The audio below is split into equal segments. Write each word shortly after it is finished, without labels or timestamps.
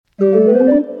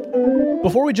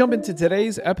Before we jump into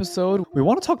today's episode, we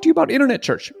want to talk to you about Internet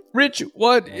Church. Rich,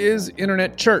 what is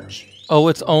Internet Church? Oh,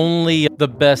 it's only the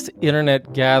best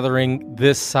internet gathering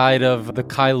this side of the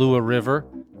Kailua River.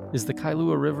 Is the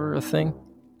Kailua River a thing?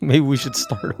 Maybe we should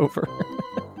start over.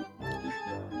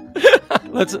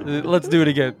 Let's do it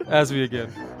again. Ask me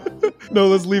again. No,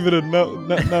 let's leave it in. Now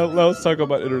let's talk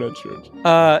about Internet Church.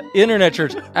 Internet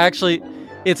Church. Actually,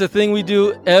 it's a thing we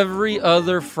do every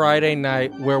other Friday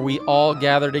night where we all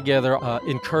gather together,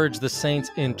 encourage the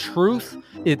saints in truth.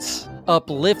 It's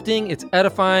uplifting. It's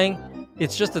edifying.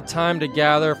 It's just a time to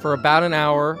gather for about an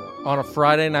hour on a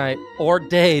Friday night or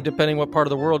day, depending what part of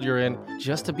the world you're in,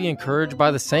 just to be encouraged by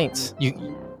the saints.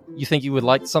 You think you would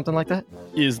like something like that?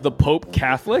 Is the Pope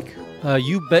Catholic?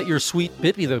 You bet your sweet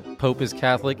bippy the Pope is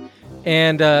Catholic.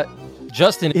 And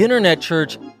Justin, Internet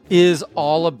Church is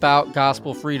all about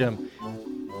gospel freedom.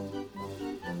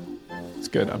 It's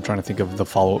good. I'm trying to think of the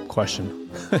follow-up question.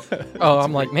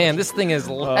 I'm like, man, this thing is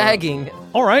lagging.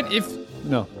 All right.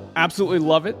 Absolutely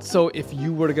love it. So if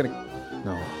you were to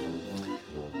No.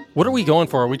 What are we going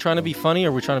for? Are we trying to be funny or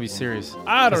are we trying to be serious?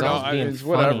 I don't know. It's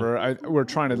whatever. We're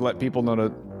trying to let people know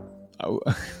to...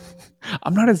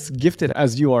 I'm not as gifted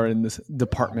as you are in this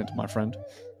department, my friend.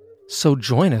 So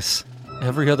join us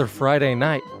every other Friday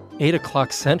night, 8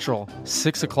 o'clock Central,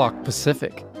 6 o'clock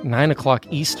Pacific, 9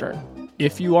 o'clock Eastern.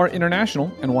 If you are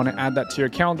international and want to add that to your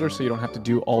calendar so you don't have to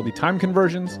do all the time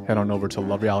conversions, head on over to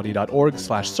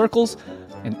lovereality.org/circles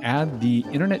and add the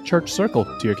Internet Church Circle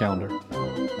to your calendar.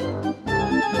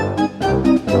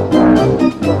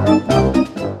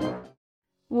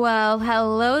 Well,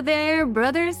 hello there,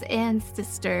 brothers and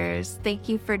sisters. Thank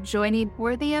you for joining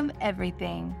Worthy of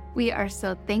Everything. We are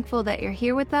so thankful that you're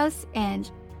here with us, and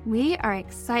we are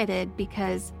excited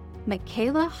because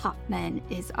Michaela Hoffman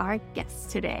is our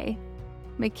guest today.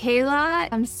 Michaela,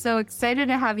 I'm so excited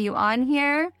to have you on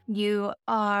here. You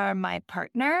are my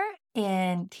partner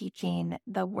in teaching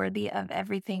the Worthy of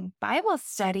Everything Bible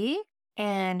study,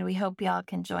 and we hope y'all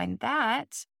can join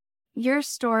that. Your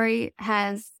story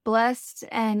has blessed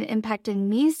and impacted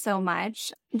me so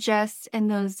much just in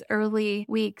those early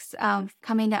weeks of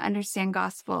coming to understand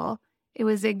gospel. It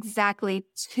was exactly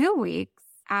 2 weeks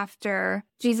after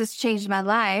Jesus changed my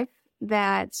life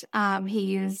that he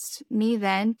used me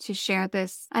then to share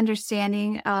this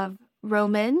understanding of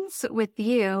Romans with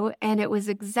you. And it was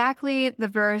exactly the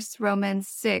verse Romans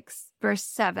 6, verse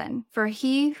 7. For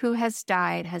he who has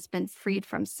died has been freed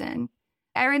from sin.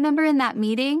 I remember in that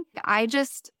meeting, I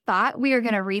just thought we were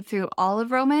going to read through all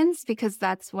of Romans because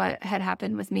that's what had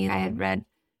happened with me. I had read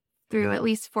through at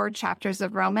least 4 chapters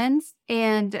of Romans.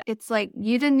 And it's like,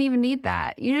 you didn't even need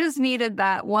that. You just needed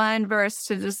that one verse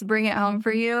to just bring it home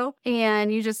for you.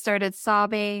 And you just started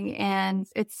sobbing. And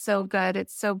it's so good.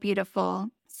 It's so beautiful.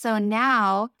 So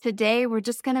now, today, we're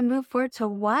just going to move forward to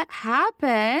what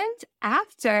happened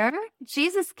after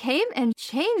Jesus came and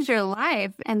changed your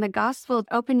life and the gospel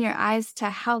opened your eyes to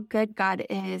how good God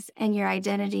is and your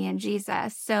identity in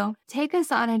Jesus. So take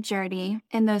us on a journey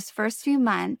in those first few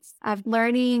months of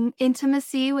learning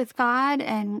intimacy with God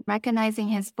and recognizing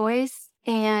his voice.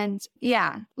 And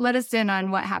let us in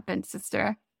on what happened,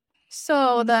 sister.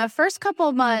 So the first couple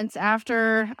of months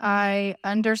after I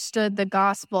understood the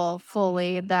gospel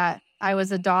fully, that I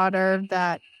was a daughter,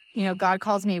 that, God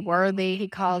calls me worthy, he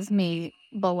calls me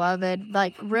beloved,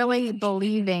 like really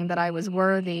believing that I was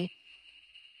worthy,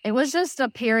 it was just a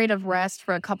period of rest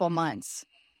for a couple months.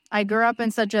 I grew up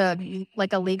in such a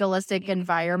legalistic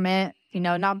environment,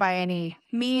 not by any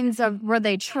means were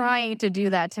they trying to do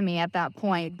that to me at that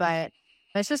point, but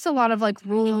it's just a lot of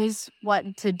rules,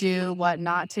 what to do, what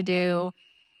not to do.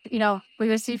 We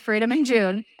would see freedom in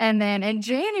June. And then in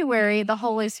January, the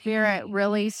Holy Spirit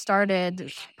really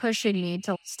started pushing me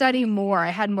to study more. I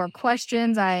had more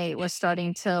questions. I was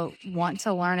starting to want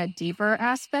to learn a deeper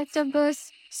aspect of this.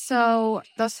 So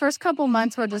those first couple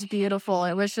months were just beautiful.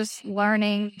 It was just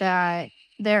learning that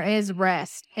there is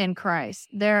rest in Christ.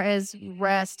 There is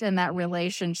rest in that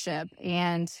relationship.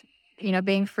 And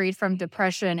being freed from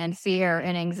depression and fear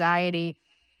and anxiety.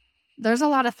 There's a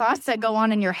lot of thoughts that go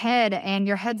on in your head and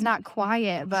your head's not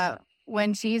quiet, but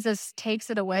when Jesus takes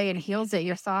it away and heals it,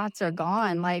 your thoughts are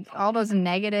gone. All those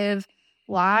negative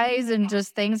lies and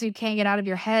just things you can't get out of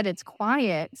your head, it's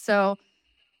quiet. So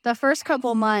the first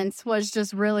couple months was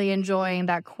just really enjoying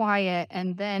that quiet.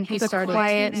 And then he started. The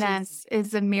quietness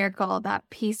is a miracle. That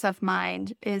peace of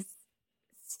mind is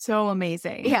so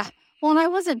amazing. Yeah. Well, and I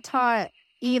wasn't taught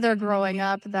either growing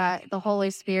up that the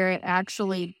Holy Spirit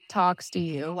actually talks to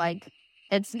you.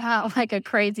 It's not a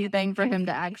crazy thing for him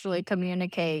to actually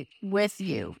communicate with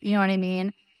you. You know what I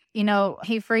mean?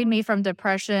 He freed me from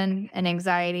depression and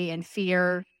anxiety and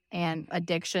fear and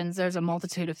addictions. There's a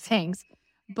multitude of things.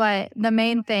 But the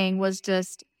main thing was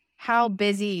just how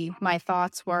busy my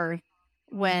thoughts were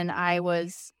when I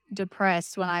was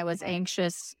depressed, when I was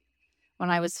anxious, when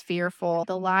I was fearful.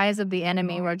 The lies of the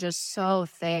enemy were just so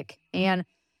thick. And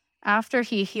after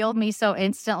he healed me so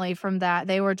instantly from that,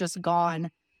 they were just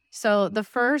gone. So the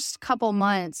first couple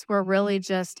months were really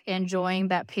just enjoying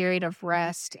that period of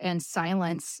rest and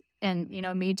silence and,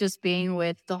 me just being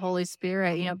with the Holy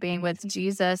Spirit, being with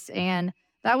Jesus. And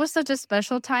that was such a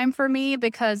special time for me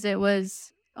because it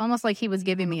was almost like he was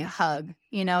giving me a hug.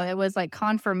 It was like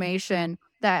confirmation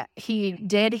that he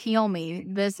did heal me.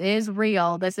 This is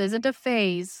real. This isn't a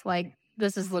phase. Like,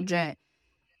 this is legit.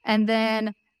 And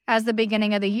then as the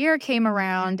beginning of the year came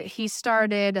around, he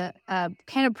started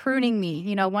kind of pruning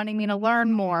me, wanting me to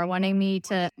learn more, wanting me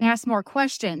to ask more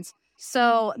questions.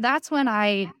 So that's when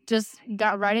I just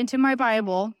got right into my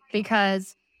Bible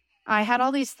because I had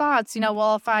all these thoughts,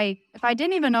 well, if I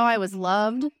didn't even know I was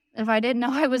loved, if I didn't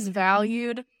know I was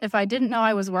valued, if I didn't know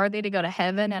I was worthy to go to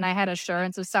heaven and I had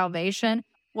assurance of salvation,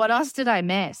 what else did I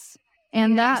miss?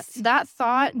 And that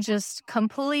thought just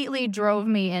completely drove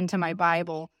me into my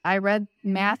Bible. I read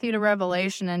Matthew to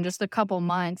Revelation in just a couple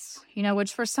months,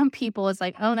 which for some people is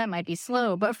like, oh, that might be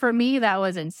slow. But for me, that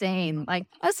was insane. Like,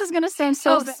 this is going to sound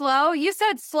so slow. You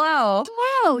said slow.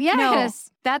 Slow, yes.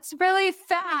 No, that's really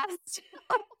fast.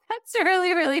 That's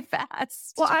really, really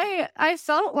fast. Well, I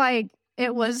felt like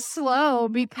it was slow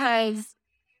because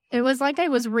it was like I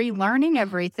was relearning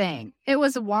everything. It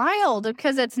was wild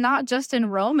because it's not just in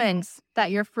Romans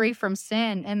that you're free from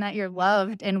sin and that you're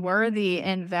loved and worthy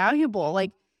and valuable.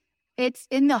 Like, it's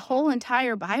in the whole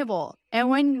entire Bible. And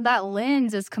when that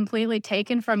lens is completely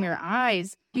taken from your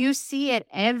eyes, you see it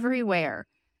everywhere.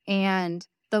 And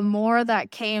the more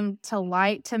that came to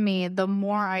light to me, the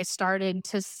more I started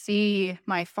to see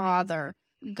my Father.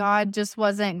 God just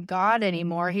wasn't God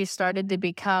anymore. He started to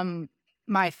become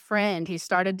my friend. He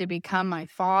started to become my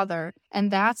Father.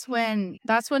 And that's when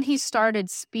he started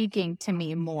speaking to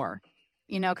me more,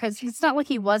 because it's not like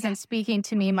he wasn't speaking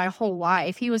to me my whole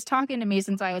life. He was talking to me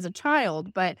since I was a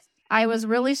child, but I was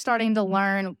really starting to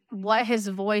learn what his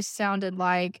voice sounded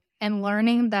like and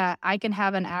learning that I can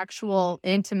have an actual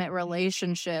intimate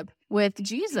relationship with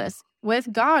Jesus,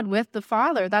 with God, with the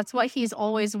Father. That's what he's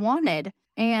always wanted.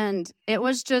 And it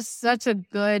was just such a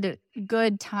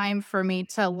good time for me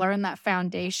to learn that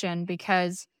foundation,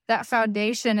 because that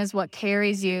foundation is what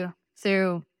carries you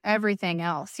through everything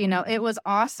else. It was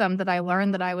awesome that I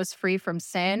learned that I was free from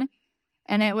sin.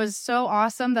 And it was so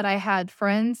awesome that I had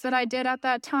friends that I did at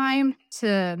that time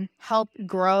to help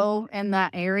grow in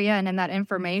that area and in that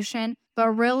information. But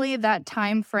really, that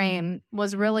time frame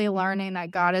was really learning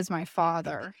that God is my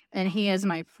Father and he is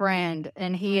my friend.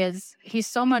 And he's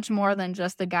so much more than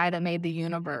just the guy that made the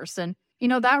universe. And,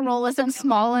 that role isn't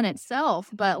small in itself,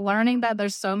 but learning that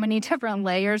there's so many different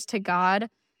layers to God,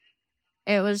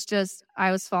 it was just,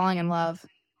 I was falling in love.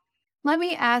 Let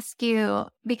me ask you,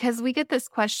 because we get this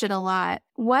question a lot,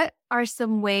 what are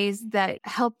some ways that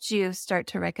helped you start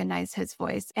to recognize his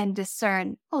voice and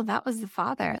discern, oh, that was the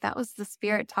Father, that was the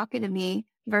Spirit talking to me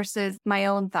versus my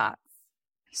own thoughts?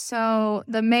 So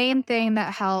the main thing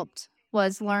that helped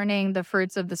was learning the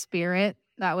fruits of the Spirit.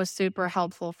 That was super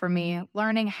helpful for me.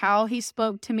 Learning how he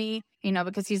spoke to me,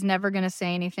 because he's never going to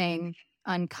say anything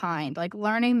unkind. Like,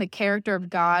 learning the character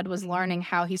of God was learning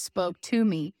how he spoke to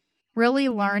me. Really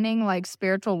learning like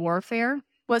spiritual warfare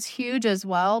was huge as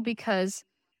well, because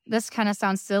this kind of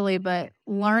sounds silly, but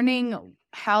learning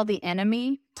how the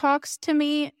enemy talks to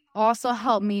me also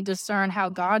helped me discern how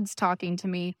God's talking to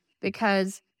me,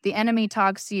 because the enemy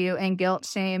talks to you in guilt,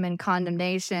 shame, and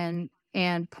condemnation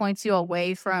and points you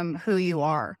away from who you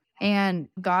are. And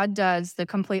God does the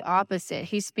complete opposite.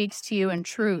 He speaks to you in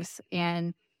truth,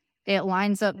 and it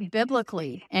lines up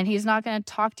biblically, and he's not going to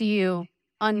talk to you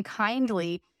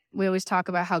unkindly. We always talk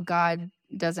about how God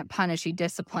doesn't punish, he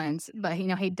disciplines, but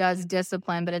he does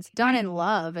discipline, but it's done in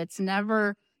love. It's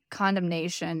never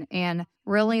condemnation. And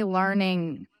really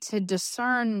learning to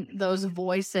discern those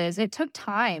voices, it took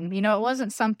time. It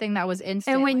wasn't something that was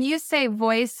instant. And when you say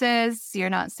voices, you're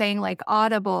not saying like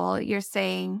audible, you're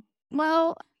saying,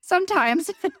 well,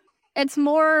 sometimes it's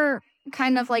more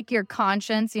kind of like your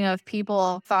conscience. If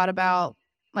people thought about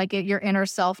like your inner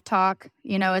self-talk,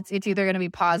 it's either going to be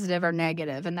positive or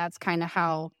negative. And that's kind of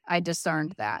how I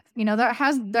discerned that.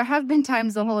 There have been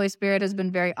times the Holy Spirit has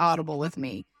been very audible with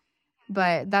me,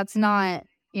 but that's not,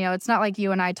 it's not like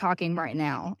you and I talking right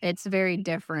now. It's very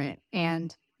different.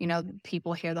 And,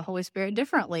 people hear the Holy Spirit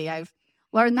differently. I've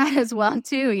learned that as well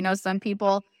too. Some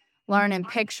people learn in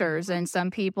pictures, and some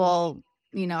people,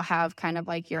 have kind of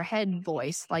like your head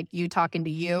voice, like you talking to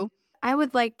you. I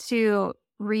would like to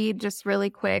read just really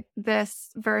quick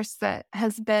this verse that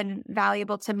has been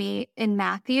valuable to me in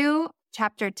Matthew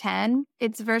chapter 10.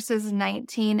 It's verses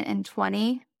 19 and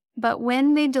 20. But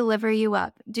when they deliver you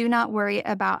up, do not worry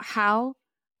about how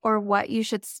or what you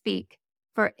should speak,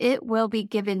 for it will be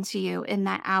given to you in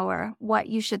that hour what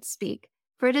you should speak.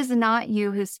 For it is not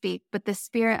you who speak, but the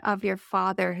Spirit of your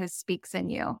Father who speaks in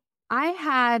you. I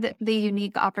had the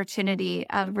unique opportunity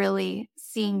of really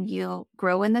seeing you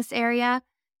grow in this area,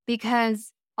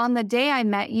 because on the day I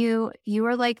met you, you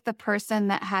were like the person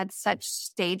that had such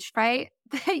stage fright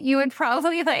that you would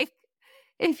probably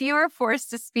if you were forced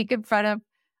to speak in front of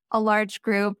a large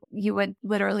group, you would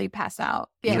literally pass out.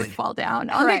 Yes. You would fall down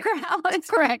on the ground.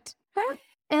 Correct.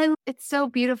 And it's so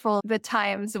beautiful, the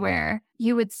times where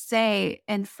you would say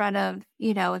in front of,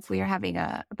 if we were having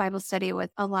a Bible study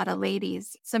with a lot of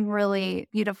ladies, some really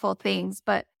beautiful things.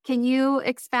 But can you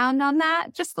expound on that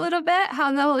just a little bit?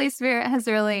 How the Holy Spirit has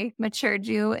really matured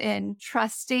you in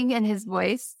trusting in his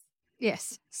voice?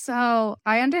 Yes. So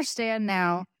I understand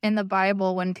now in the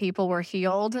Bible when people were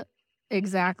healed,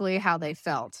 exactly how they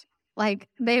felt. Like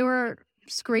they were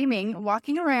screaming,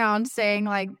 walking around saying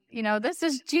this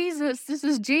is Jesus,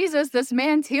 this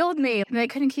man's healed me. They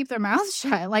couldn't keep their mouths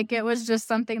shut. Like it was just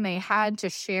something they had to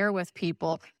share with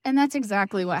people. And that's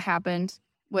exactly what happened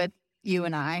with you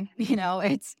and I.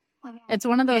 It's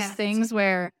one of those things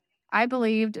where I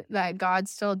believed that God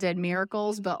still did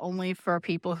miracles, but only for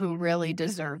people who really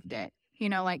deserved it.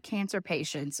 Like cancer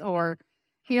patients or,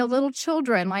 little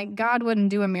children. Like God wouldn't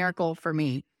do a miracle for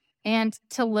me. And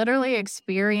to literally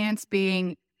experience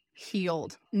being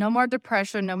healed. No more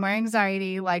depression, no more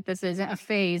anxiety. Like this isn't a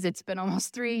phase. It's been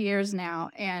almost 3 years now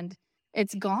and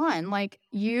it's gone. Like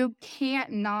you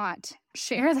can't not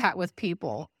share that with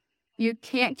people. You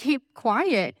can't keep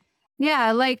quiet.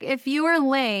 Yeah, like if you were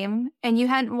lame and you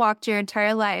hadn't walked your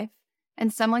entire life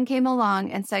and someone came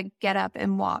along and said, get up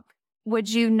and walk,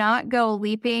 would you not go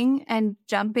leaping and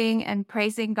jumping and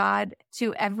praising God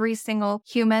to every single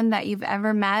human that you've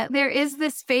ever met? There is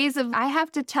this phase of, I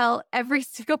have to tell every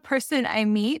single person I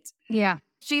meet, yeah,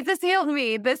 Jesus healed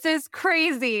me. This is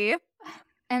crazy.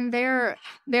 And there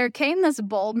came this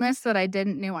boldness that I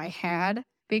didn't know I had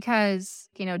because,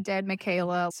 dead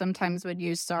Michaela sometimes would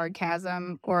use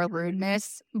sarcasm or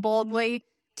rudeness boldly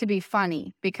to be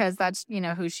funny because that's,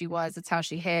 who she was. It's how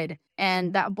she hid.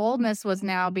 And that boldness was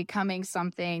now becoming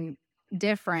something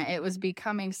different. It was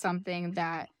becoming something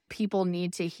that people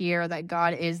need to hear, that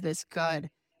God is this good.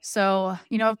 So,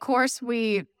 of course,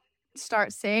 we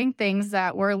start saying things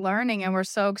that we're learning and we're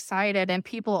so excited. And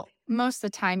people, most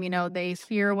of the time, they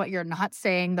hear what you're not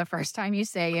saying the first time you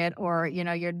say it, or,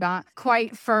 you're not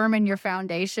quite firm in your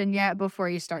foundation yet before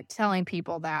you start telling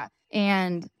people that.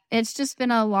 And it's just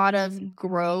been a lot of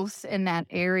growth in that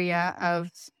area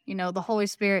of, the Holy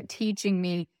Spirit teaching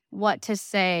me what to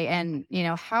say and,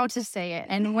 how to say it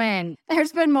and when.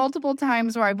 There's been multiple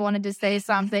times where I've wanted to say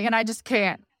something and I just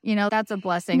can't. That's a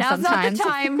blessing sometimes. Now's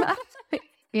not the time.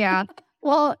 Yeah.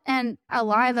 Well, and a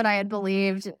lie that I had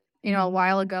believed, a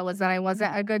while ago was that I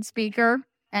wasn't a good speaker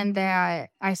and that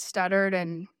I stuttered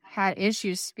and had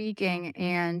issues speaking.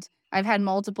 And I've had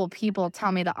multiple people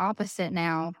tell me the opposite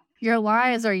now. Your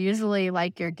lies are usually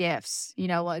like your gifts,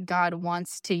 what God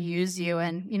wants to use you.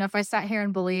 And, if I sat here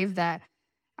and believe that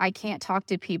I can't talk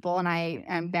to people and I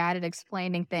am bad at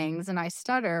explaining things and I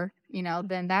stutter,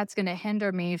 then that's going to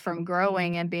hinder me from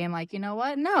growing and being like,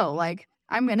 what? No, like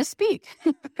I'm going to speak.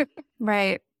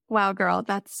 Right. Wow, girl,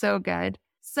 that's so good.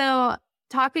 So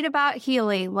talking about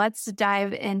healing, let's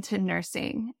dive into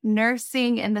nursing.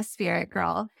 Nursing in the spirit,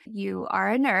 girl. You are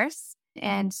a nurse.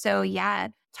 And so,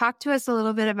 talk to us a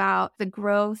little bit about the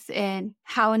growth and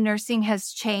how nursing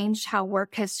has changed, how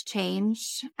work has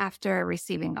changed after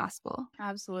receiving gospel.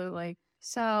 Absolutely.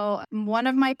 So one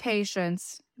of my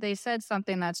patients, they said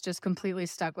something that's just completely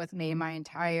stuck with me my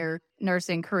entire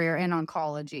nursing career in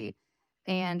oncology.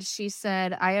 And she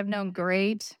said, I have known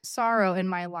great sorrow in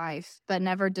my life, but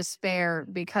never despair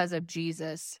because of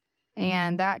Jesus.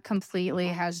 And that completely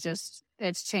has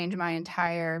it's changed my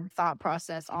entire thought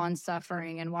process on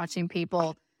suffering and watching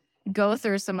people go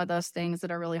through some of those things that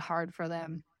are really hard for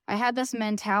them. I had this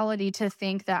mentality to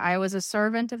think that I was a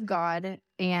servant of God.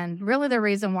 And really the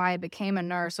reason why I became a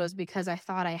nurse was because I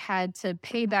thought I had to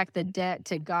pay back the debt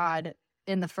to God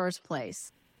in the first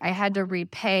place. I had to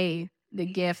repay the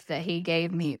gift that he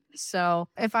gave me. So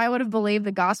if I would have believed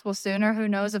the gospel sooner, who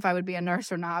knows if I would be a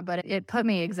nurse or not, but it put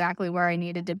me exactly where I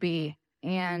needed to be.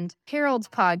 And Harold's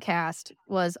podcast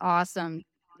was awesome.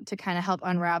 to kind of help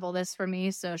unravel this for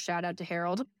me. So shout out to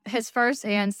Harold. His first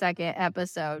and second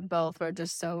episode, both were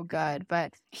just so good.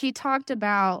 But he talked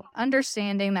about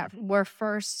understanding that we're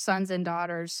first sons and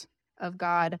daughters of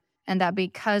God, and that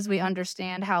because we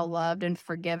understand how loved and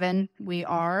forgiven we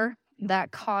are,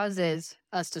 that causes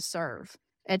us to serve.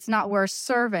 It's not we're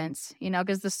servants,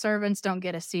 because the servants don't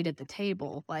get a seat at the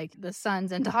table like the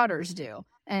sons and daughters do.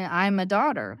 And I'm a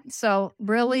daughter. So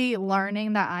really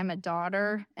learning that I'm a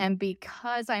daughter, and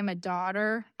because I'm a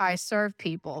daughter, I serve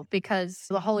people because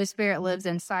the Holy Spirit lives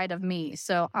inside of me.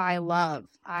 So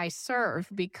I serve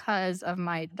because of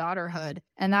my daughterhood.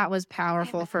 And that was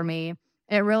powerful for me.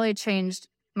 It really changed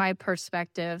my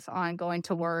perspective on going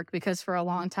to work, because for a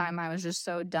long time I was just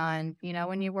so done.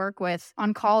 When you work with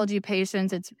oncology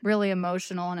patients, it's really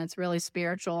emotional and it's really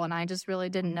spiritual. And I just really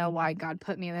didn't know why God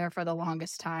put me there for the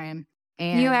longest time.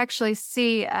 And you actually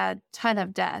see a ton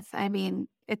of death. I mean,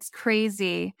 it's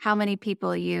crazy how many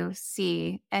people you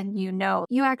see, and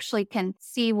you actually can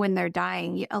see when they're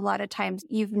dying. A lot of times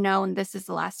you've known this is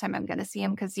the last time I'm going to see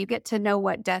them, because you get to know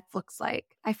what death looks like.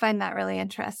 I find that really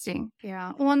interesting.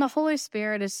 Yeah. Well, and the Holy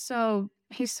Spirit is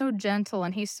he's so gentle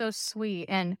and he's so sweet.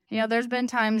 And, there's been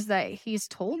times that he's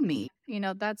told me,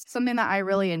 that's something that I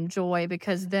really enjoy,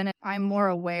 because then I'm more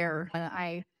aware and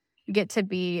I get to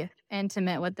be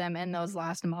intimate with them in those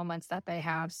last moments that they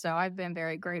have. So I've been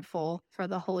very grateful for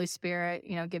the Holy Spirit,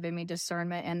 giving me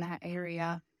discernment in that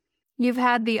area. You've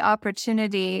had the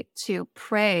opportunity to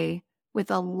pray with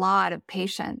a lot of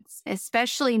patients,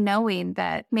 especially knowing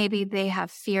that maybe they have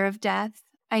fear of death.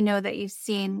 I know that you've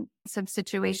seen some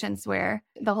situations where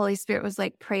the Holy Spirit was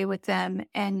like, pray with them.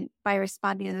 And by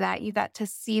responding to that, you got to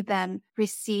see them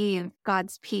receive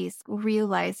God's peace,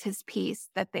 realize his peace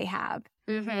that they have.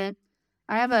 Mm-hmm.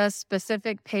 I have a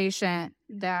specific patient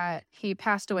that he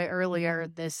passed away earlier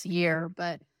this year,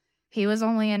 but he was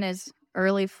only in his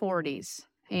early 40s.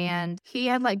 And he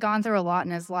had gone through a lot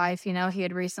in his life. He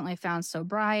had recently found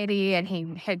sobriety, and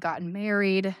he had gotten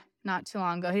married not too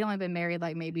long ago. He'd only been married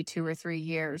maybe 2 or 3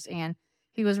 years. And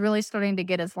he was really starting to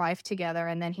get his life together.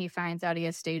 And then he finds out he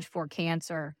has stage 4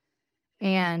 cancer.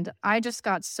 And I just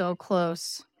got so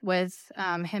close with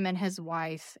him and his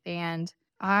wife. And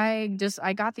I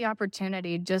got the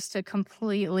opportunity just to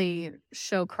completely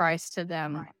show Christ to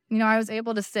them. I was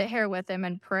able to sit here with him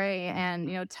and pray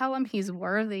and, tell him he's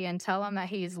worthy and tell him that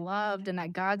he's loved and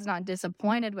that God's not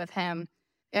disappointed with him.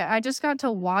 I just got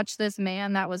to watch this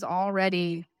man that was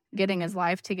already getting his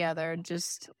life together.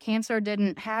 Just cancer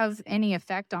didn't have any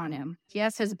effect on him.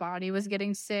 Yes, his body was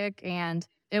getting sick, and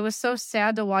it was so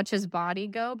sad to watch his body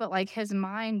go, but his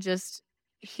mind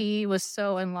he was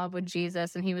so in love with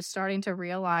Jesus, and he was starting to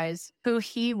realize who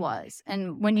he was.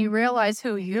 And when you realize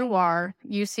who you are,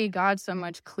 you see God so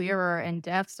much clearer and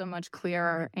death so much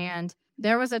clearer. And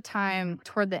there was a time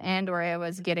toward the end where it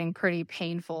was getting pretty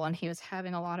painful and he was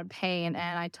having a lot of pain.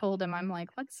 And I told him, I'm like,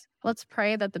 let's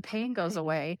pray that the pain goes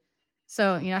away.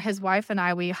 So, his wife and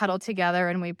I, we huddle together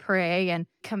and we pray and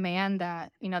command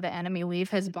that, the enemy leave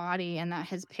his body and that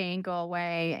his pain go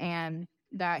away and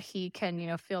that he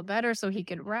can, feel better so he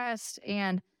could rest.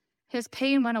 And his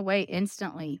pain went away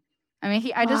instantly. I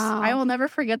mean, I will never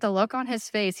forget the look on his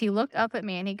face. He looked up at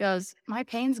me and he goes, my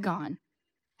pain's gone.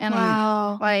 And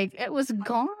wow. It was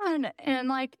gone.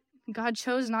 And God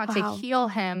chose not to heal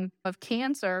him of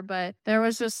cancer, but there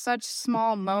was just such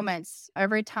small moments.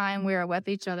 Every time we were with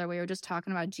each other, we were just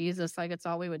talking about Jesus. It's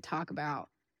all we would talk about.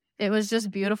 It was just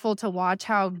beautiful to watch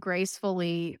how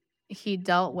gracefully he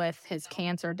dealt with his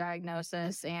cancer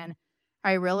diagnosis. And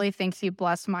I really think he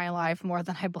blessed my life more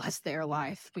than I blessed their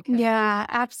life. Yeah,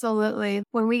 absolutely.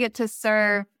 When we get to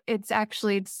serve, it's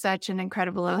actually such an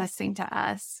incredible blessing to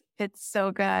us. It's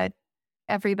so good.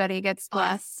 Everybody gets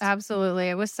blessed. Absolutely.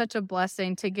 It was such a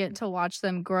blessing to get to watch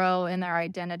them grow in their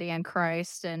identity in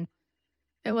Christ. And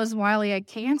it was while he had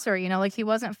cancer, he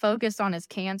wasn't focused on his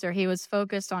cancer. He was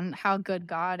focused on how good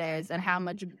God is and how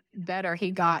much better he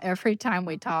got every time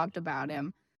we talked about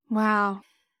him. Wow.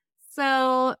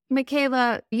 So,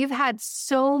 Michaela, you've had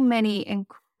so many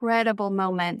incredible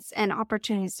moments and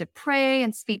opportunities to pray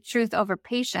and speak truth over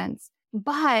patients,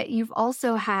 but you've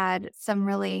also had some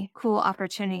really cool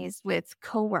opportunities with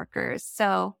coworkers.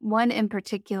 So, one in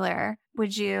particular,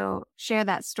 would you share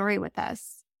that story with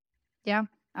us? Yeah.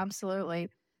 Absolutely.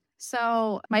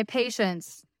 So my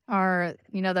patients are,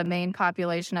 the main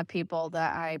population of people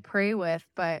that I pray with,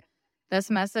 but this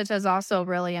message has also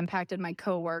really impacted my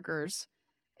coworkers.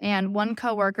 And one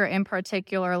coworker in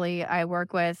particularly I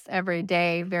work with every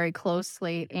day very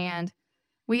closely. And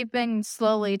we've been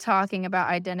slowly talking about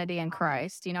identity in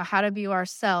Christ, how to view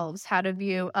ourselves, how to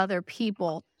view other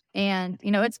people, And,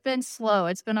 it's been slow.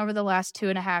 It's been over the last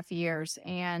 2.5 years.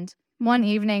 And one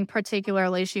evening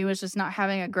particularly, she was just not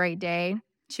having a great day.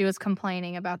 She was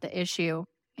complaining about the issue.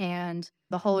 And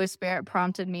the Holy Spirit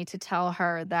prompted me to tell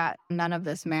her that none of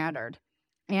this mattered.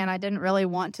 And I didn't really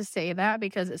want to say that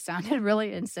because it sounded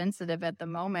really insensitive at the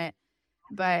moment.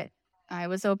 But I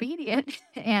was obedient.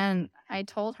 And I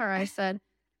told her, I said,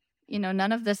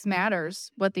 none of this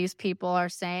matters, what these people are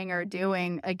saying or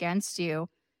doing against you.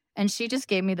 And she just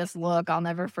gave me this look. I'll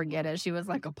never forget it. She was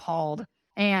like appalled.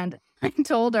 And I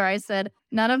told her, I said,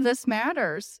 none of this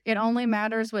matters. It only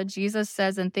matters what Jesus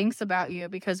says and thinks about you,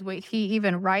 because what he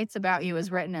even writes about you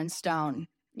is written in stone.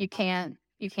 You can't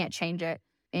change it.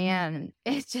 And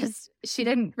she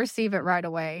didn't receive it right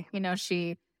away.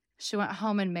 She went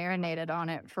home and marinated on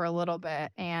it for a little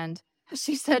bit. And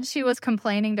she said she was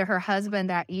complaining to her husband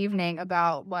that evening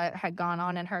about what had gone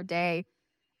on in her day.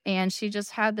 And she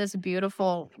just had this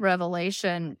beautiful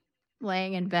revelation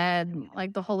laying in bed,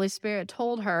 like the Holy Spirit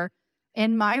told her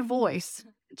in my voice,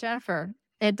 Jennifer,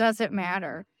 it doesn't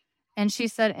matter. And she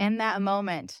said in that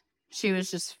moment, she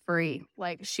was just free.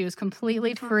 Like she was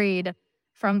completely freed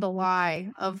from the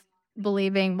lie of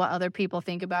believing what other people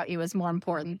think about you is more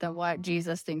important than what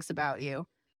Jesus thinks about you.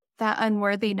 That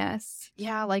unworthiness.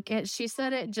 Yeah, she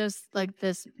said it just like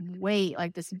this weight,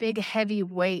 like this big heavy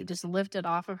weight just lifted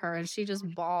off of her, and she just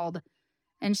bawled.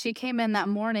 And she came in that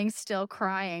morning still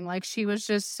crying. Like she was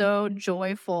just so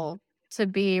joyful to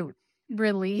be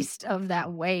released of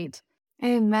that weight.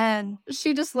 Amen.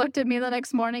 She just looked at me the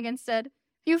next morning and said,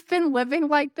 "You've been living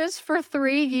like this for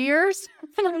 3 years?"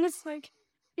 And I was like,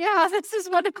 "Yeah, this is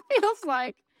what it feels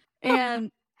like." And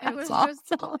it was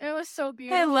so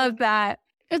beautiful. I love that.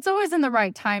 It's always in the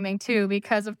right timing too,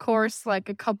 because of course, like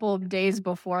a couple of days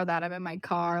before that, I'm in my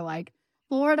car, like,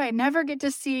 Lord, I never get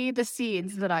to see the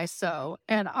seeds that I sow.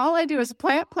 And all I do is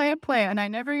plant, and I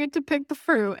never get to pick the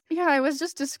fruit. Yeah, I was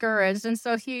just discouraged. And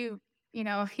so he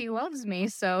loves me.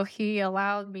 So he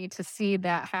allowed me to see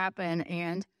that happen.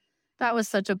 And that was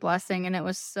such a blessing. And it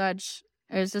was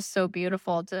just so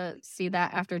beautiful to see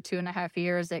that after 2.5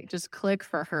 years, it just clicked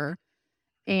for her.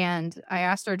 And I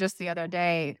asked her just the other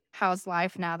day, how's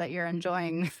life now that you're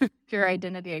enjoying your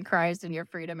identity in Christ and your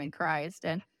freedom in Christ?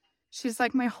 And she's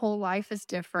like, my whole life is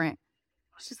different.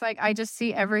 She's like, I just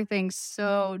see everything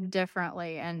so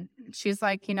differently. And she's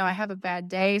like, I have a bad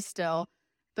day still,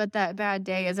 but that bad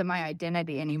day isn't my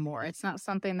identity anymore. It's not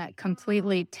something that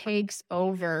completely takes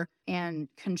over and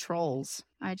controls.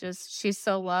 She's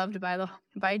so loved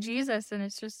by Jesus, and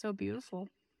it's just so beautiful.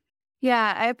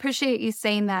 Yeah, I appreciate you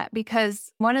saying that,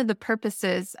 because one of the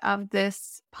purposes of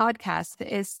this podcast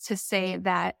is to say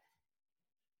that,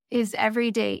 is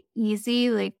every day easy?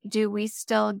 Like, do we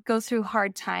still go through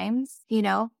hard times?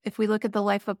 If we look at the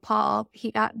life of Paul,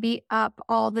 he got beat up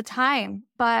all the time,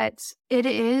 but it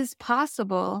is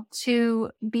possible to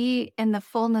be in the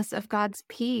fullness of God's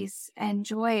peace and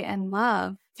joy and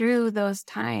love through those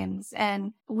times.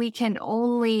 And we can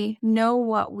only know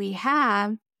what we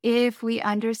have if we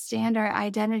understand our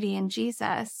identity in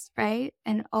Jesus, right?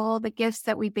 And all the gifts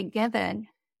that we've been given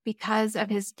because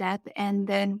of his death and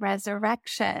then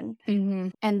resurrection. Mm-hmm.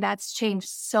 And that's changed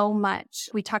so much.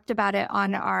 We talked about it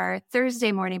on our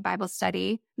Thursday morning Bible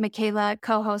study. Michaela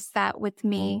co-hosts that with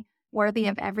me, Worthy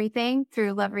of Everything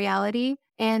through Love Reality.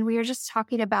 And we were just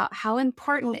talking about how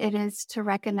important it is to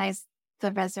recognize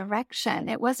the resurrection.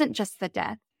 It wasn't just the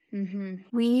death. Mm-hmm.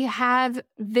 We have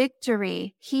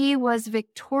victory. He was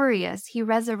victorious. He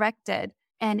resurrected,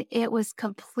 and it was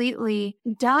completely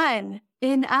done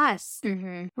in us.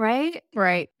 Mm-hmm. Right?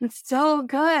 Right. It's so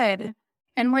good.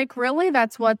 And really,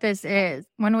 that's what this is.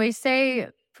 When we say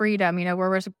freedom,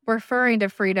 we're referring to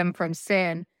freedom from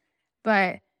sin.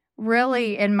 But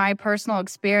really, in my personal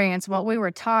experience, what we were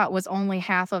taught was only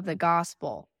half of the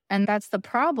gospel. And that's the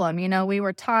problem. We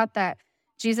were taught that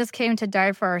Jesus came to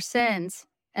die for our sins,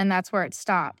 and that's where it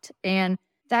stopped. And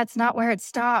that's not where it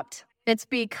stopped. It's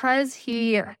because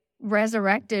he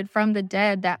resurrected from the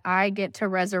dead that I get to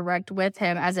resurrect with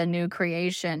him as a new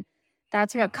creation.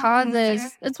 That's what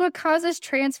causes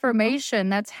transformation.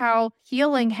 That's how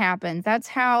healing happens. That's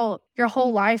how your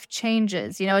whole life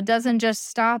changes. It doesn't just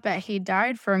stop at he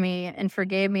died for me and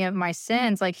forgave me of my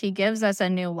sins. Like, he gives us a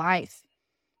new life.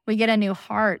 We get a new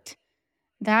heart.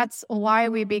 That's why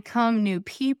we become new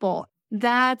people.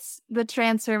 That's the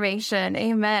transformation.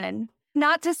 Amen.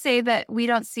 Not to say that we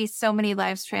don't see so many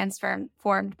lives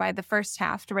transformed by the first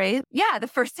half, right? Yeah, the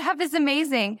first half is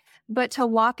amazing, but to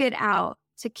walk it out,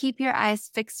 to keep your eyes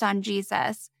fixed on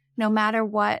Jesus, no matter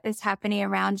what is happening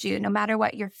around you, no matter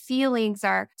what your feelings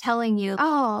are telling you,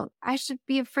 oh, I should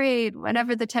be afraid,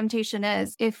 whatever the temptation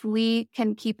is, if we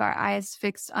can keep our eyes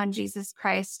fixed on Jesus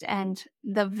Christ and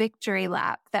the victory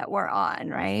lap that we're on,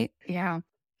 right? Yeah.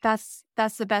 That's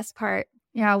the best part.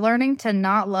 Yeah, learning to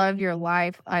not love your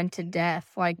life unto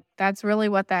death. Like, that's really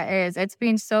what that is. It's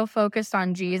being so focused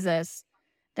on Jesus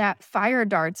that fire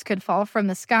darts could fall from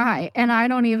the sky. And I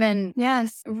don't even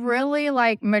really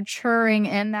like maturing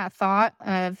in that thought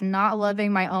of not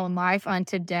loving my own life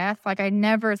unto death. Like, I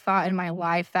never thought in my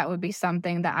life that would be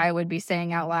something that I would be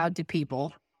saying out loud to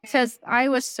people. Because I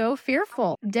was so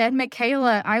fearful. Dead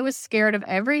Michaela, I was scared of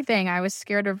everything. I was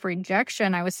scared of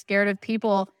rejection. I was scared of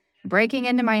people breaking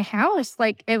into my house.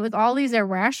 Like, it was all these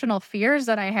irrational fears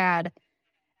that I had.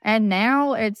 And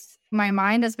now my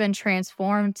mind has been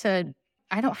transformed to,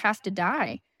 I don't have to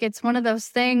die. It's one of those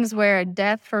things where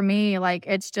death for me, like,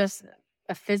 it's just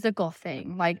a physical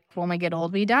thing. Like, when we get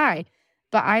old, we die.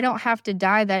 But I don't have to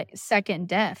die that second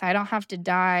death. I don't have to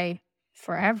die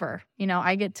forever.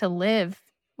 I get to live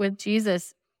with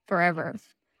Jesus forever.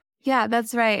 Yeah,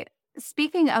 that's right.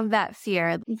 Speaking of that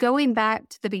fear, going back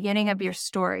to the beginning of your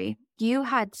story, you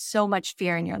had so much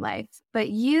fear in your life, but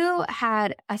you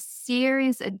had a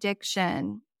serious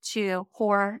addiction to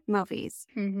horror movies.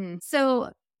 Mm-hmm.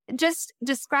 So just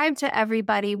describe to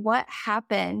everybody what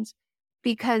happened,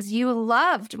 because you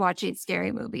loved watching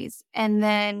scary movies. And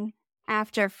then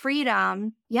after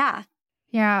freedom,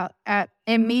 Yeah,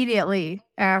 immediately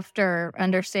after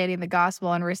understanding the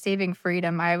gospel and receiving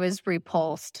freedom, I was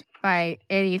repulsed by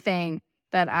anything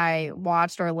that I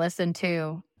watched or listened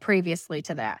to previously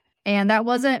to that. And that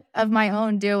wasn't of my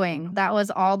own doing. That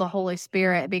was all the Holy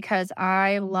Spirit, because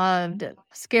I loved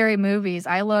scary movies.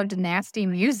 I loved nasty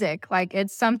music. Like,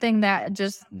 it's something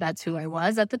that's who I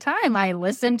was at the time. I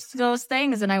listened to those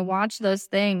things and I watched those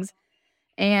things.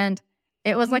 And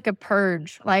it was like a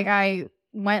purge. Like, I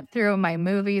went through my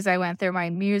movies, I went through my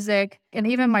music, and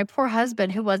even my poor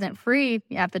husband, who wasn't free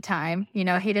at the time, he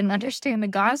didn't understand the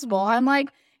gospel. I'm like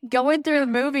going through the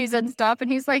movies and stuff,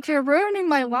 and he's like, "You're ruining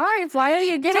my life. Why are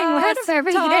you getting rid of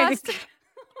everything?"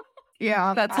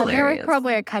 Yeah, That's There were hilarious.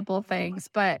 probably a couple of things,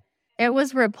 but it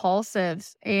was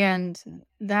repulsive, and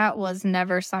that was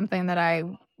never something that I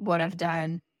would have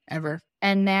done ever.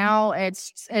 And now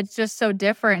it's just so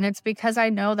different. And it's because I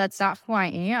know that's not who I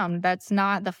am. That's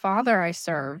not the Father I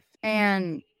serve.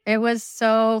 And it was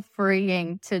so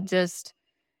freeing to just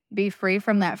be free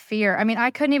from that fear. I mean, I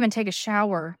couldn't even take a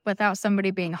shower without somebody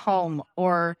being home,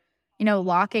 or,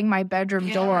 locking my bedroom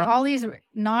door. All these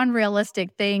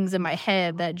non-realistic things in my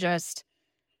head that just,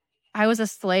 I was a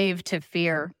slave to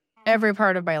fear. Every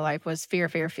part of my life was fear,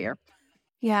 fear, fear.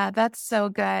 Yeah, that's so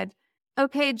good.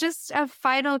 Okay, just a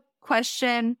final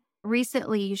question.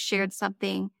 Recently, you shared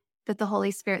something that the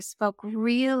Holy Spirit spoke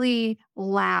really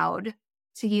loud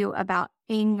to you about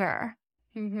anger.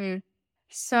 Mm-hmm.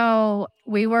 So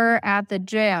we were at the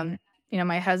gym.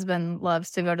 My husband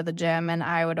loves to go to the gym, and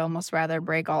I would almost rather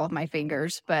break all of my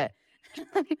fingers. But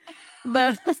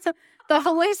the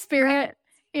Holy Spirit,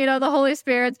 the Holy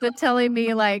Spirit's been telling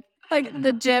me like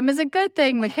the gym is a good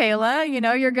thing, Michaela.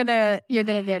 You're gonna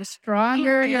get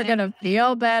stronger. You're gonna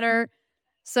feel better.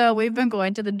 So we've been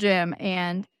going to the gym,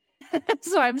 and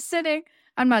so I'm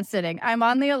not sitting. I'm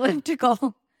on the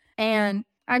elliptical, and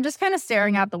I'm just kind of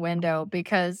staring out the window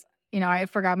because, I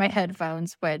forgot my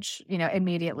headphones, which,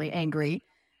 immediately angry.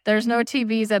 There's no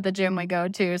TVs at the gym we go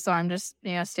to, so I'm just,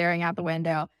 staring out the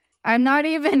window. I'm not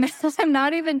even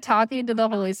talking to the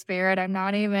Holy Spirit. I'm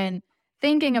not even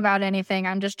thinking about anything.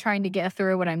 I'm just trying to get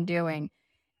through what I'm doing.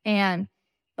 And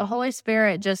the Holy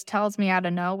Spirit just tells me out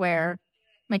of nowhere,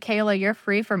 Michaela, you're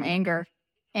free from anger.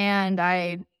 And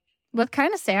I was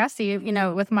kind of sassy,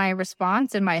 with my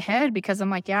response in my head, because I'm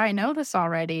like, yeah, I know this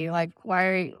already. Like,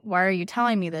 why are you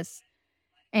telling me this?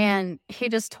 And he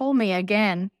just told me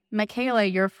again, Michaela,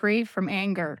 you're free from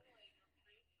anger.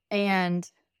 And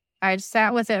I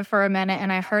sat with it for a minute,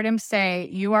 and I heard him say,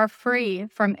 you are free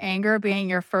from anger being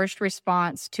your first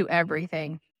response to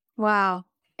everything. Wow.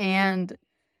 And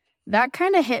that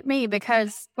kind of hit me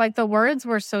because the words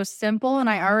were so simple, and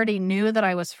I already knew that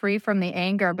I was free from the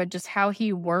anger, but just how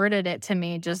he worded it to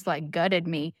me just gutted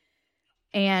me.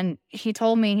 And he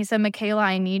told me, he said, Michaela,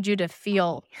 I need you to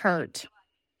feel hurt.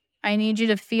 I need you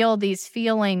to feel these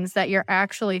feelings that you're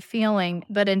actually feeling,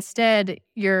 but instead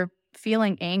you're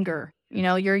feeling anger.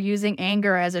 You're using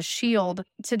anger as a shield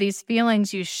to these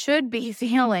feelings you should be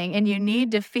feeling and you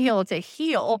need to feel to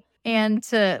heal and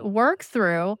to work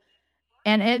through.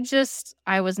 And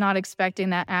I was not expecting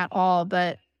that at all.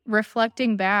 But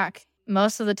reflecting back,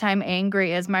 most of the time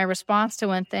angry is my response to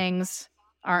when things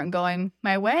aren't going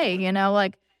my way.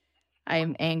 Like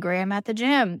I'm angry, I'm at the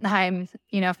gym.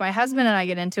 If my husband and I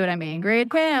get into it, I'm angry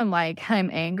at him. Like I'm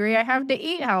angry, I have to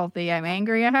eat healthy. I'm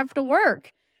angry, I have to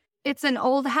work. It's an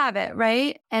old habit,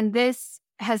 right? And this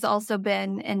has also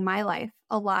been in my life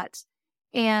a lot.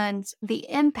 And the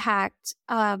impact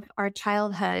of our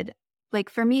childhood, like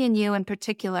for me and you in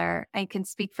particular, I can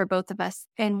speak for both of us,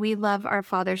 and we love our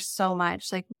fathers so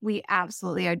much. Like we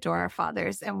absolutely adore our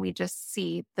fathers and we just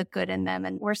see the good in them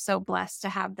and we're so blessed to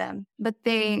have them. But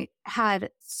they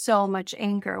had so much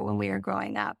anger when we were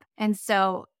growing up. And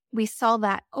so we saw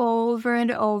that over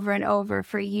and over and over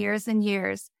for years and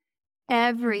years.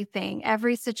 Everything,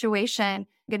 every situation,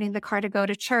 getting the car to go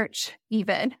to church,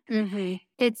 even. Mm-hmm.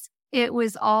 It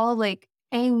was all like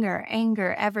anger,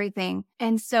 everything.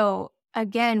 And so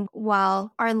again,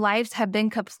 while our lives have been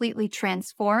completely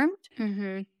transformed,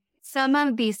 Mm-hmm. some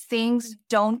of these things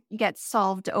don't get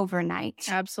solved overnight.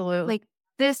 Absolutely. Like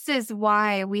this is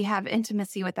why we have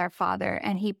intimacy with our Father,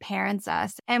 and He parents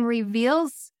us and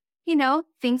reveals,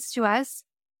 things to us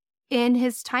in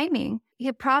His timing.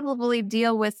 He'll probably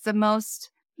deal with the most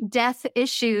death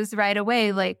issues right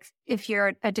away. Like if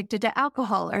you're addicted to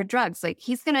alcohol or drugs, like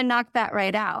He's going to knock that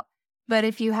right out. But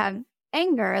if you have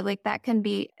anger, like that can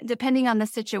be, depending on the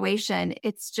situation,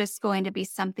 it's just going to be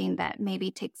something that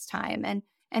maybe takes time.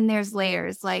 And there's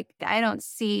layers. Like I don't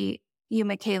see you,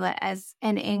 Michaela, as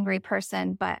an angry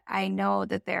person, but I know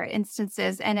that there are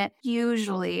instances, and it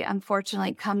usually,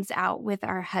 unfortunately, comes out with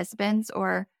our husbands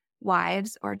or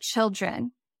wives or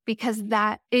children, because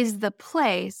that is the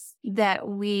place that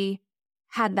we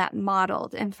had that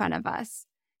modeled in front of us.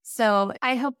 So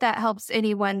I hope that helps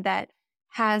anyone that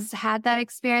has had that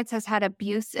experience, has had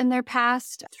abuse in their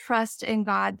past. Trust in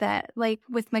God that, like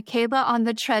with Michaela on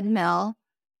the treadmill,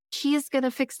 He's going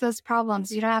to fix those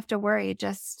problems. You don't have to worry.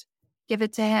 Just give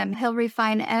it to Him. He'll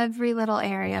refine every little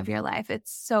area of your life.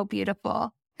 It's so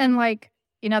beautiful. And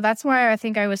that's why I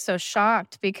think I was so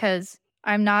shocked, because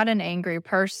I'm not an angry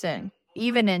person.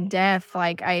 Even in death,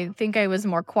 I think I was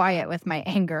more quiet with my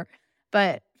anger.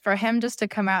 But for Him just to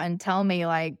come out and tell me,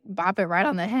 bop it right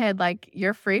on the head,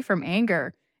 you're free from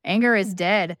anger. Anger is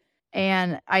dead.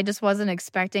 And I just wasn't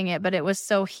expecting it. But it was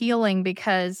so healing,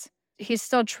 because He's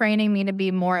still training me to be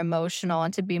more emotional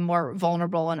and to be more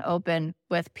vulnerable and open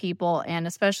with people, and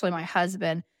especially my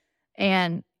husband.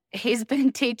 And He's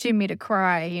been teaching me to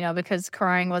cry, because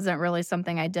crying wasn't really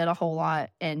something I did a whole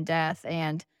lot in death.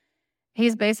 And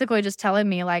He's basically just telling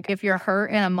me, if you're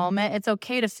hurt in a moment, it's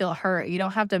okay to feel hurt. You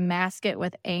don't have to mask it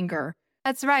with anger.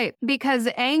 That's right. Because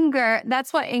anger,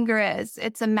 that's what anger is.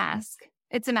 It's a mask.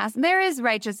 It's a mask. There is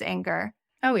righteous anger.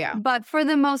 Oh, yeah. But for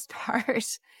the most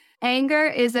part, anger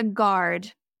is a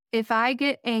guard. If I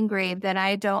get angry, then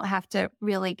I don't have to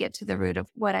really get to the root of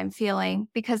what I'm feeling,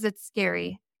 because it's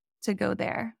scary to go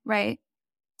there, right?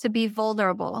 To be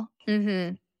vulnerable.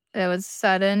 Mm-hmm. It was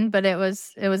sudden, but it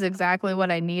was exactly what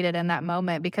I needed in that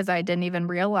moment, because I didn't even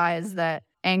realize that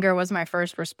anger was my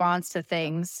first response to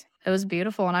things. It was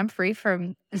beautiful, and I'm free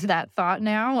from that thought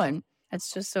now. And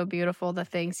it's just so beautiful, the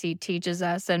things He teaches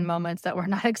us in moments that we're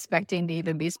not expecting to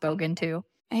even be spoken to.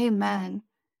 Amen.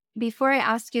 Before I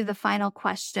ask you the final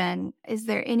question, is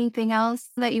there anything else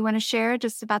that you want to share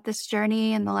just about this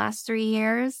journey in the last 3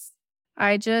 years?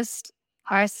 I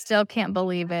still can't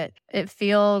believe it. It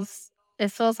feels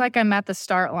like I'm at the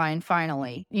start line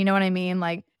finally. You know what I mean?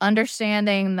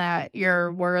 Understanding that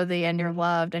you're worthy and you're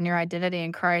loved and your identity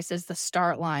in Christ is the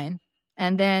start line.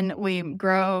 And then we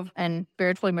grow and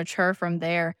spiritually mature from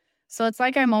there. So it's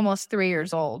like I'm almost 3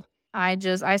 years old. I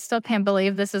still can't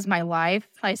believe this is my life.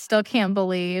 I still can't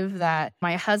believe that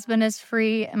my husband is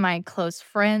free, my close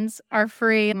friends are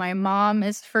free, my mom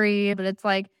is free. But it's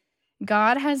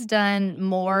God has done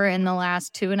more in the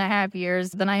last 2.5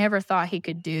 years than I ever thought He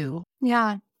could do.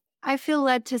 Yeah. I feel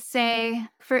led to say,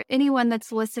 for anyone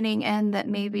that's listening in that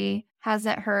maybe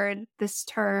hasn't heard this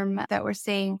term that we're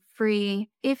saying, free,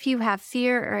 if you have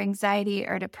fear or anxiety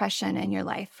or depression in your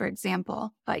life, for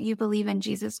example, but you believe in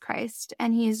Jesus Christ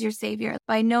and He is your Savior,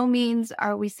 by no means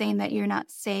are we saying that you're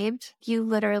not saved. You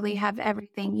literally have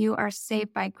everything. You are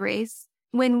saved by grace.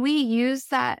 When we use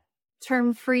that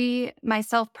term free,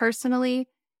 myself personally,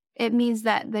 it means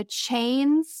that the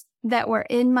chains that were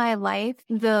in my life,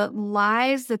 the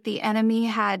lies that the enemy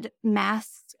had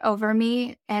masked over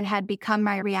me and had become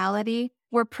my reality,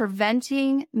 were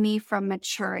preventing me from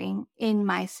maturing in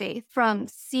my faith, from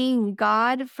seeing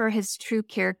God for His true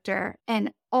character.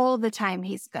 And all the time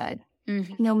He's good.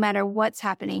 Mm-hmm. No matter what's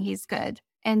happening, He's good.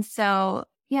 And so,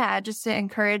 just to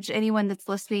encourage anyone that's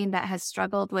listening that has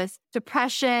struggled with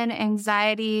depression,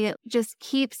 anxiety, just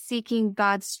keep seeking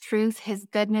God's truth, his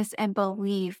goodness, and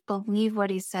believe what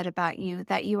he said about you,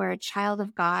 that you are a child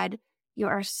of God. You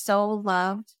are so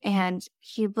loved, and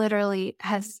he literally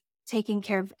has taken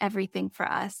care of everything for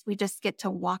us. We just get to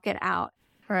walk it out.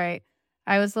 Right.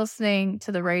 I was listening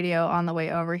to the radio on the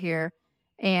way over here,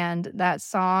 and that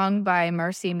song by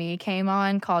Mercy Me came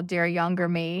on called Dear Younger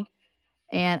Me.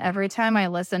 And every time I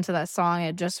listen to that song,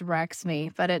 it just wrecks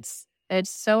me. But it's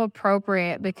so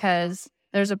appropriate because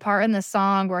there's a part in the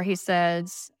song where he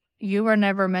says, you were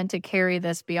never meant to carry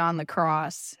this beyond the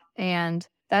cross. And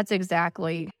that's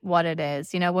exactly what it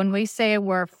is. You know, when we say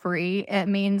we're free, it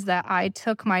means that I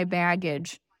took my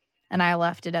baggage and I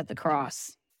left it at the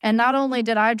cross. And not only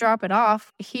did I drop it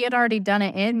off, he had already done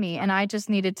it in me. And I just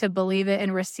needed to believe it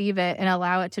and receive it and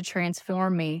allow it to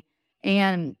transform me.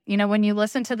 And, you know, when you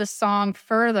listen to the song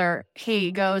further,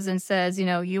 he goes and says, you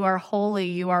know, you are holy,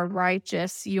 you are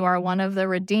righteous, you are one of the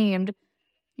redeemed.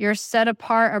 You're set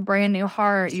apart, a brand new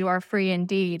heart, you are free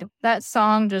indeed. That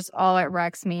song just it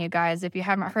wrecks me, you guys. If you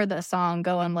haven't heard that song,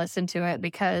 go and listen to it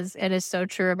because it is so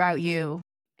true about you.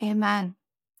 Amen.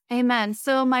 Amen.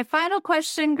 So my final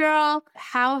question, girl,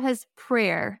 how has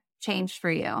prayer changed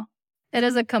for you? It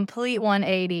is a complete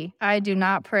 180. I do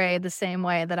not pray the same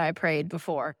way that I prayed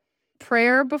before.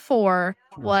 Prayer before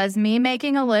was me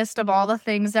making a list of all the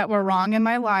things that were wrong in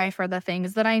my life or the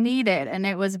things that I needed, and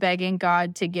it was begging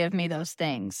God to give me those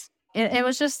things. It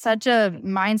was just such a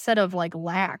mindset of like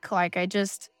lack.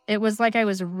 It was like I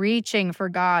was reaching for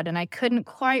God and I couldn't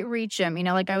quite reach him. You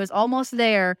know, like I was almost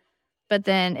there, but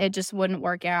then it just wouldn't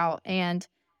work out. And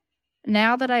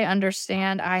now that I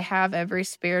understand I have every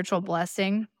spiritual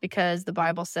blessing because the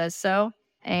Bible says so,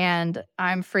 and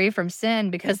I'm free from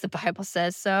sin because the Bible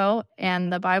says so.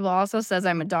 And the Bible also says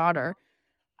I'm a daughter.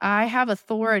 I have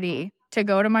authority to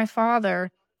go to my Father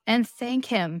and thank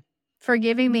him for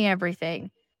giving me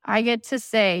everything. I get to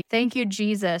say, thank you,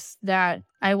 Jesus, that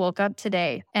I woke up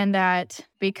today and that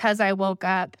because I woke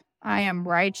up, I am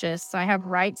righteous. I have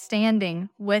right standing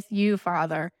with you,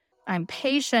 Father. I'm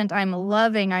patient. I'm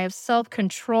loving. I have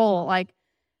self-control. Like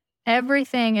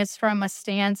everything is from a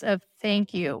stance of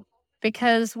thank you.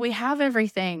 Because we have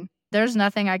everything. There's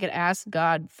nothing I could ask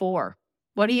God for.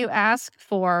 What do you ask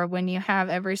for when you have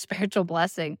every spiritual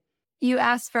blessing? You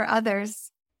ask for others,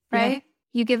 right? Yeah.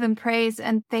 You give him praise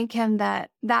and thank him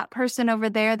that that person over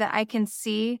there that I can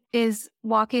see is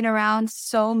walking around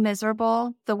so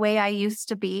miserable the way I used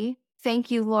to be. Thank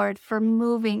you, Lord, for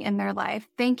moving in their life.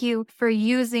 Thank you for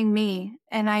using me.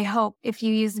 And I hope if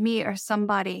you use me or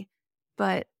somebody,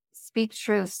 but speak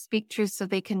truth so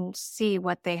they can see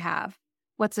what they have,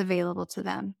 what's available to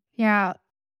them. Yeah.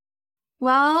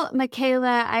 Well,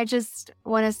 Michaela, I just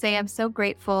want to say I'm so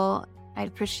grateful. I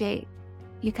appreciate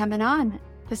you coming on.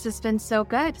 This has been so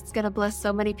good. It's going to bless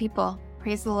so many people.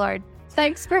 Praise the Lord.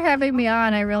 Thanks for having me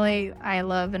on. I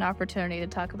love an opportunity to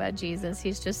talk about Jesus.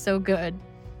 He's just so good.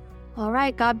 All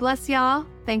right. God bless y'all.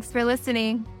 Thanks for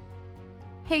listening.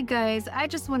 Hey guys, I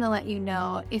just want to let you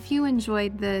know if you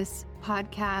enjoyed this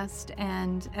podcast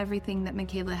and everything that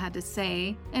Michaela had to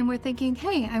say, and we're thinking,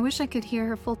 hey, I wish I could hear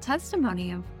her full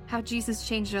testimony of how Jesus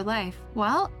changed her life.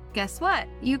 Well, guess what?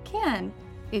 You can.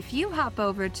 If you hop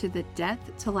over to the Death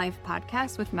to Life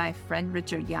podcast with my friend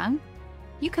Richard Young,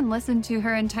 you can listen to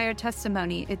her entire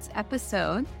testimony. It's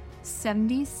episode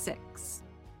 76.